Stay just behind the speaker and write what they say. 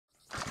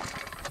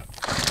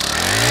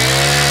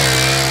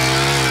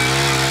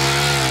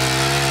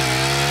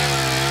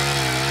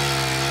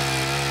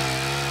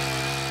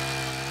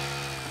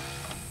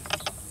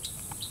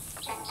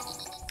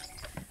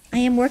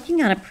am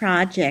working on a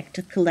project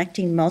of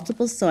collecting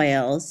multiple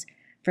soils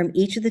from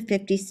each of the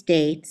 50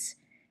 states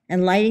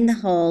and lighting the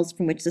holes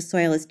from which the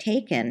soil is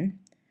taken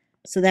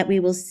so that we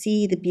will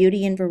see the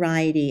beauty and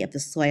variety of the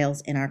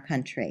soils in our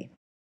country.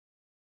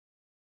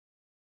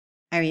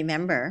 I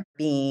remember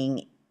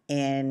being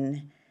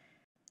in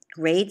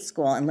grade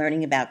school and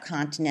learning about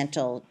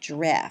continental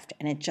drift,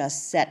 and it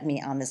just set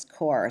me on this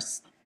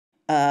course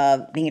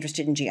of being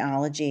interested in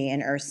geology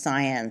and earth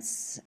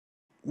science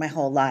my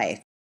whole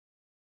life.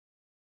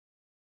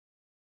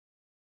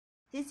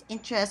 This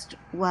interest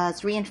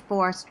was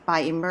reinforced by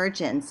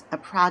Emergence, a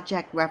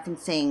project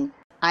referencing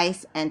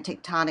ice and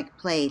tectonic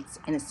plates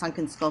in a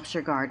sunken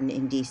sculpture garden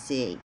in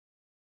DC.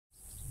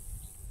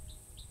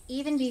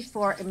 Even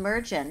before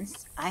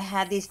Emergence, I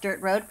had these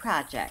dirt road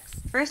projects.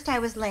 First, I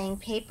was laying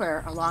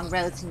paper along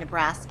roads in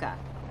Nebraska.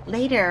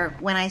 Later,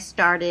 when I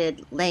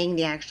started laying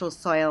the actual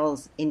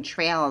soils in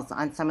trails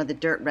on some of the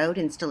dirt road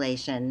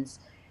installations,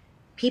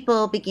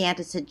 people began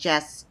to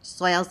suggest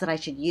soils that I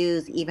should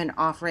use, even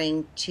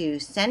offering to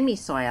send me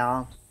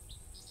soil.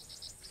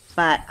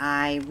 But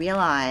I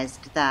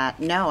realized that,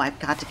 no, I've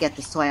got to get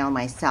the soil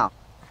myself.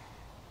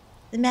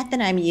 The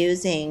method I'm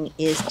using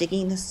is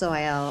digging the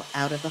soil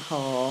out of the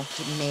hole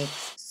to make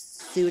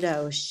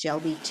pseudo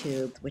Shelby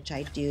tubes, which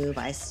I do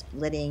by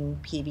splitting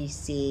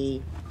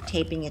PVC,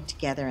 taping it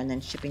together, and then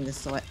shipping the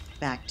soil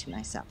back to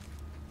myself.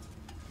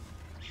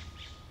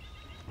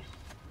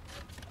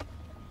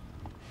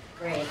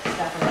 Great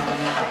stuff around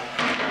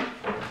that.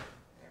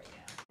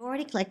 I've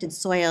already collected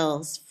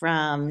soils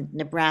from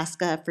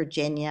Nebraska,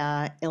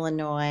 Virginia,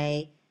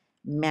 Illinois,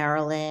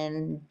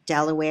 Maryland,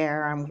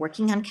 Delaware. I'm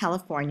working on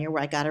California,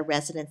 where I got a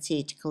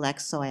residency to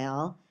collect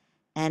soil.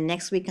 And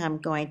next week I'm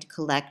going to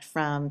collect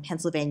from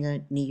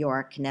Pennsylvania, New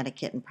York,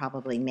 Connecticut, and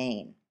probably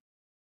Maine.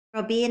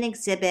 There will be an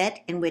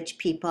exhibit in which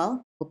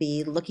people will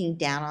be looking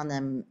down on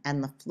them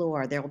on the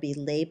floor. There will be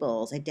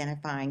labels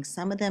identifying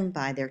some of them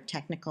by their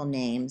technical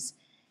names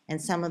and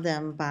some of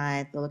them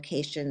by the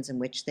locations in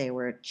which they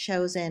were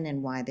chosen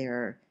and why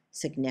they're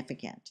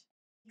significant.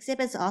 The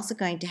exhibit's also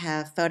going to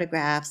have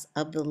photographs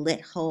of the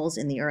lit holes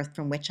in the earth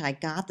from which I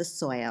got the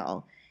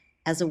soil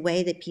as a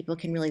way that people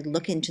can really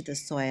look into the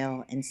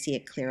soil and see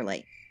it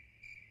clearly.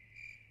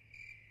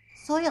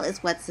 Soil is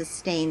what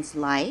sustains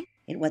life.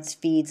 It's what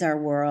feeds our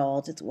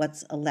world. It's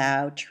what's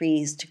allowed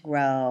trees to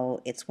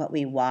grow. It's what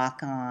we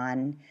walk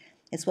on.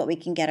 It's what we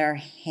can get our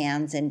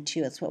hands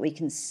into. It's what we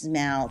can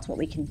smell. It's what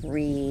we can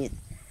breathe.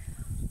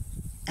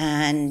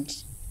 And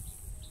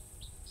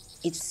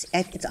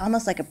it's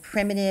almost like a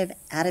primitive,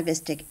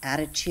 atavistic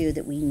attitude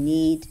that we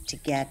need to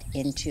get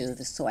into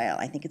the soil.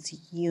 I think it's a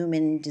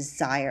human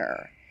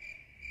desire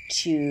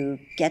to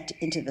get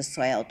into the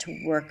soil,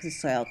 to work the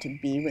soil, to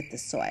be with the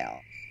soil.